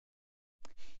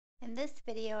In this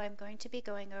video, I'm going to be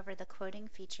going over the quoting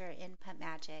feature in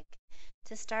PumpMagic.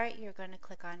 To start, you're going to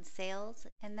click on Sales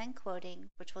and then Quoting,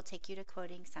 which will take you to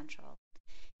Quoting Central.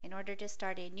 In order to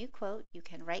start a new quote, you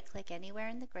can right-click anywhere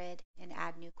in the grid and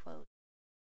add new quote.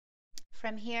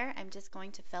 From here, I'm just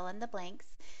going to fill in the blanks.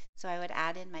 So I would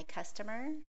add in my customer.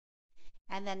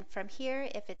 And then from here,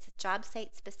 if it's job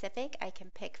site specific, I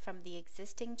can pick from the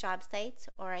existing job sites,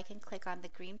 or I can click on the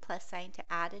green plus sign to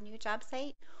add a new job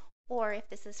site. Or if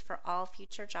this is for all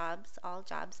future jobs, all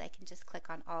jobs, I can just click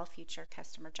on all future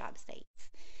customer job sites.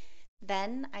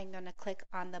 Then I'm going to click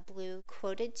on the blue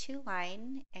quoted to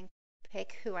line and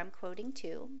pick who I'm quoting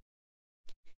to.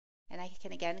 And I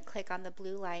can again click on the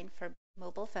blue line for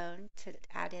mobile phone to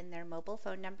add in their mobile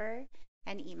phone number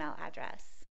and email address.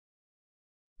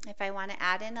 If I want to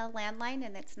add in a landline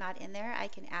and it's not in there, I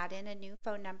can add in a new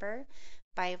phone number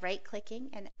by right-clicking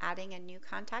and adding a new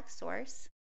contact source.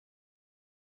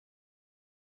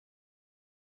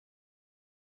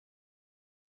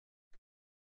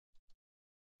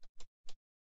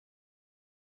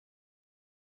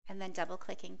 And then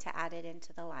double-clicking to add it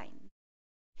into the line.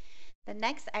 The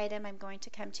next item I'm going to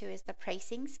come to is the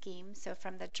pricing scheme. So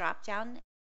from the drop-down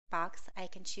box, I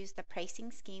can choose the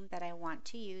pricing scheme that I want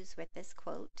to use with this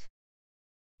quote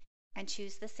and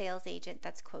choose the sales agent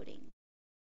that's quoting.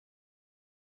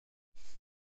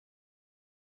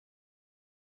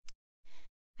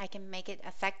 I can make it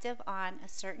effective on a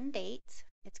certain date.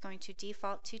 It's going to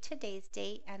default to today's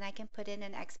date, and I can put in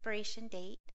an expiration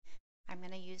date. I'm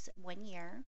going to use 1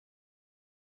 year.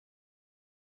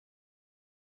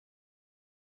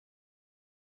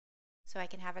 So I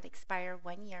can have it expire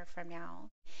 1 year from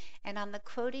now. And on the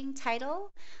quoting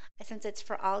title, since it's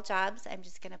for all jobs, I'm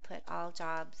just going to put all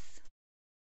jobs.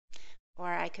 Or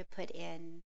I could put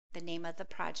in the name of the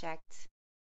project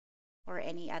or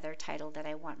any other title that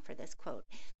I want for this quote.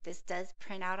 This does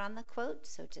print out on the quote,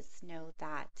 so just know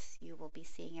that you will be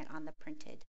seeing it on the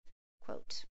printed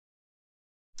quote.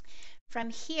 From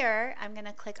here, I'm going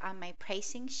to click on my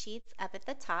pricing sheets up at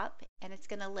the top, and it's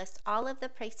going to list all of the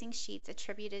pricing sheets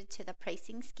attributed to the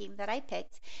pricing scheme that I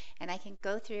picked, and I can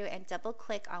go through and double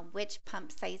click on which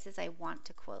pump sizes I want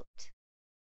to quote.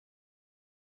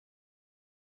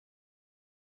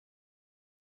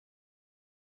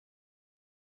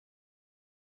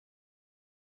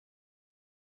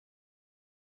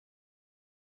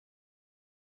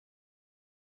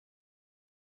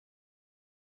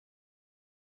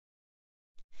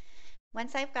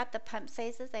 Once I've got the pump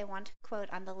sizes I want to quote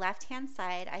on the left-hand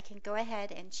side, I can go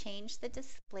ahead and change the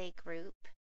display group.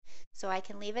 So I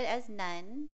can leave it as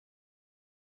none,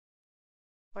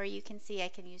 or you can see I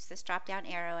can use this drop-down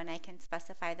arrow and I can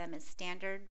specify them as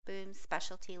standard booms,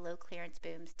 specialty, low clearance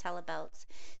booms, telebelts,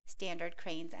 standard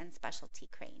cranes, and specialty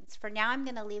cranes. For now, I'm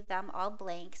going to leave them all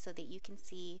blank so that you can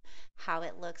see how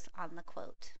it looks on the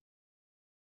quote.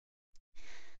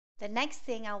 The next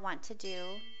thing I'll want to do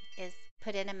is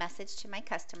put in a message to my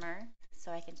customer.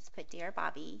 So I can just put Dear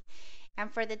Bobby.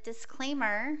 And for the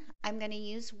disclaimer, I'm going to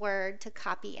use Word to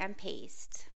copy and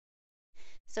paste.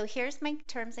 So here's my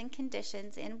terms and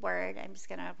conditions in Word. I'm just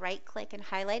going to right click and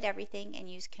highlight everything and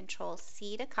use Control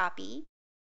C to copy.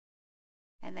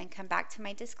 And then come back to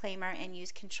my disclaimer and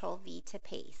use Control V to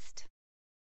paste.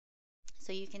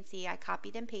 So you can see I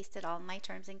copied and pasted all my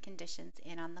terms and conditions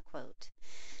in on the quote.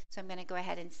 So I'm going to go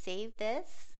ahead and save this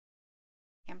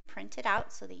and print it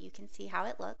out so that you can see how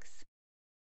it looks.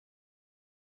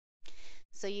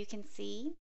 So you can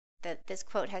see that this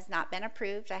quote has not been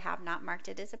approved. I have not marked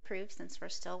it as approved since we're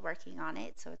still working on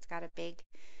it. So it's got a big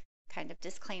kind of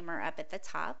disclaimer up at the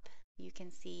top. You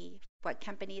can see what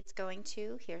company it's going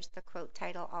to. Here's the quote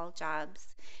title, all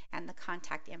jobs, and the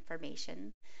contact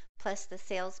information, plus the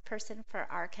salesperson for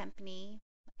our company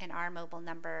and our mobile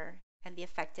number and the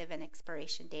effective and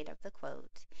expiration date of the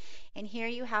quote. And here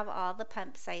you have all the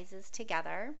pump sizes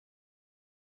together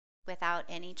without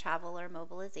any travel or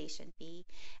mobilization fee.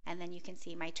 And then you can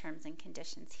see my terms and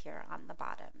conditions here on the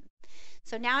bottom.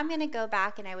 So now I'm going to go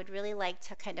back and I would really like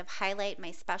to kind of highlight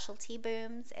my specialty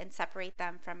booms and separate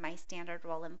them from my standard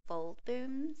roll and fold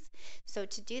booms. So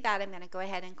to do that, I'm going to go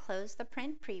ahead and close the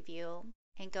print preview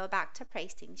and go back to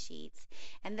pricing sheets.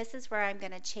 And this is where I'm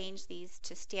going to change these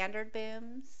to standard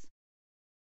booms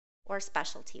or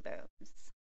specialty booms.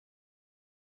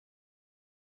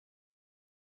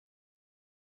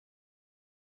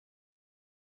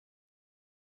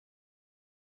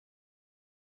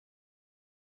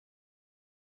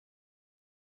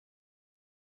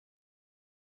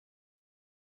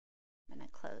 I'm going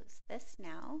to close this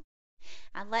now.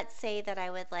 And let's say that I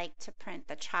would like to print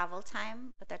the travel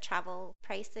time with the travel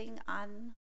pricing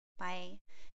on my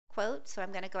quote. So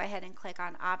I'm going to go ahead and click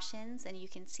on options, and you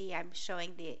can see I'm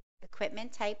showing the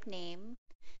equipment type name,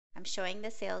 I'm showing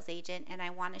the sales agent, and I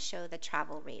want to show the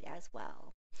travel rate as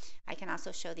well. I can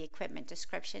also show the equipment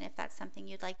description if that's something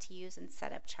you'd like to use, and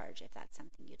setup charge if that's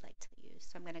something you'd like to use.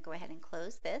 So I'm going to go ahead and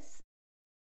close this,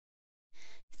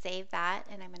 save that,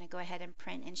 and I'm going to go ahead and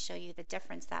print and show you the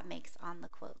difference that makes on the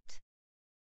quote.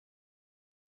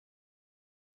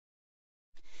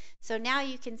 So now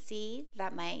you can see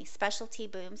that my specialty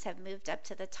booms have moved up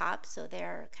to the top, so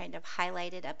they're kind of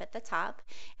highlighted up at the top,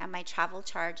 and my travel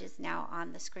charge is now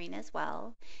on the screen as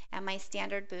well, and my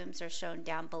standard booms are shown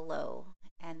down below,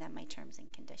 and then my terms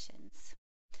and conditions.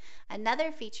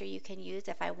 Another feature you can use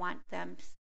if I want them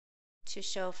to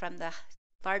show from the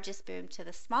largest boom to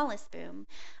the smallest boom,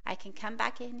 I can come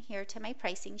back in here to my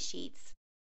pricing sheets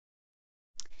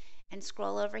and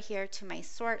scroll over here to my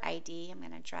sort ID. I'm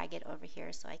going to drag it over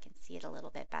here so I can see it a little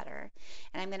bit better.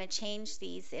 And I'm going to change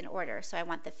these in order. So I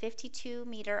want the 52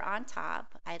 meter on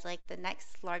top. I'd like the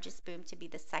next largest boom to be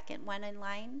the second one in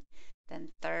line,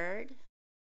 then third,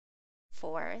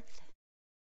 fourth,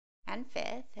 and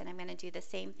fifth. And I'm going to do the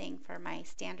same thing for my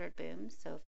standard booms.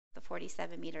 So if the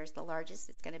 47 meter is the largest,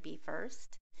 it's going to be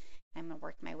first. I'm going to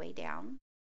work my way down.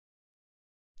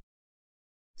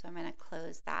 So I'm going to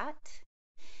close that.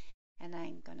 And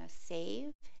I'm going to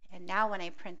save. And now when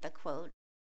I print the quote,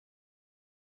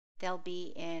 they'll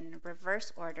be in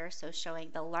reverse order, so showing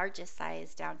the largest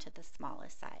size down to the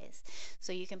smallest size.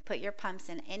 So you can put your pumps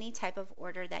in any type of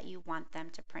order that you want them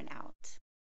to print out.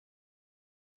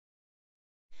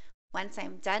 Once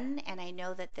I'm done and I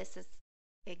know that this is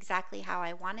exactly how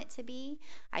I want it to be,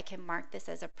 I can mark this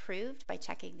as approved by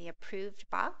checking the approved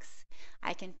box.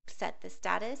 I can set the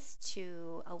status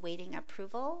to awaiting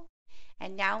approval.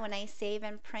 And now when I save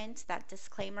and print, that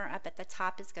disclaimer up at the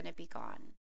top is going to be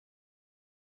gone.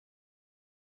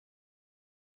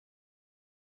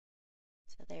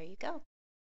 So there you go.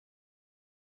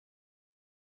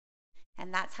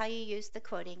 And that's how you use the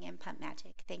quoting in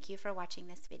PumpMagic. Thank you for watching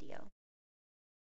this video.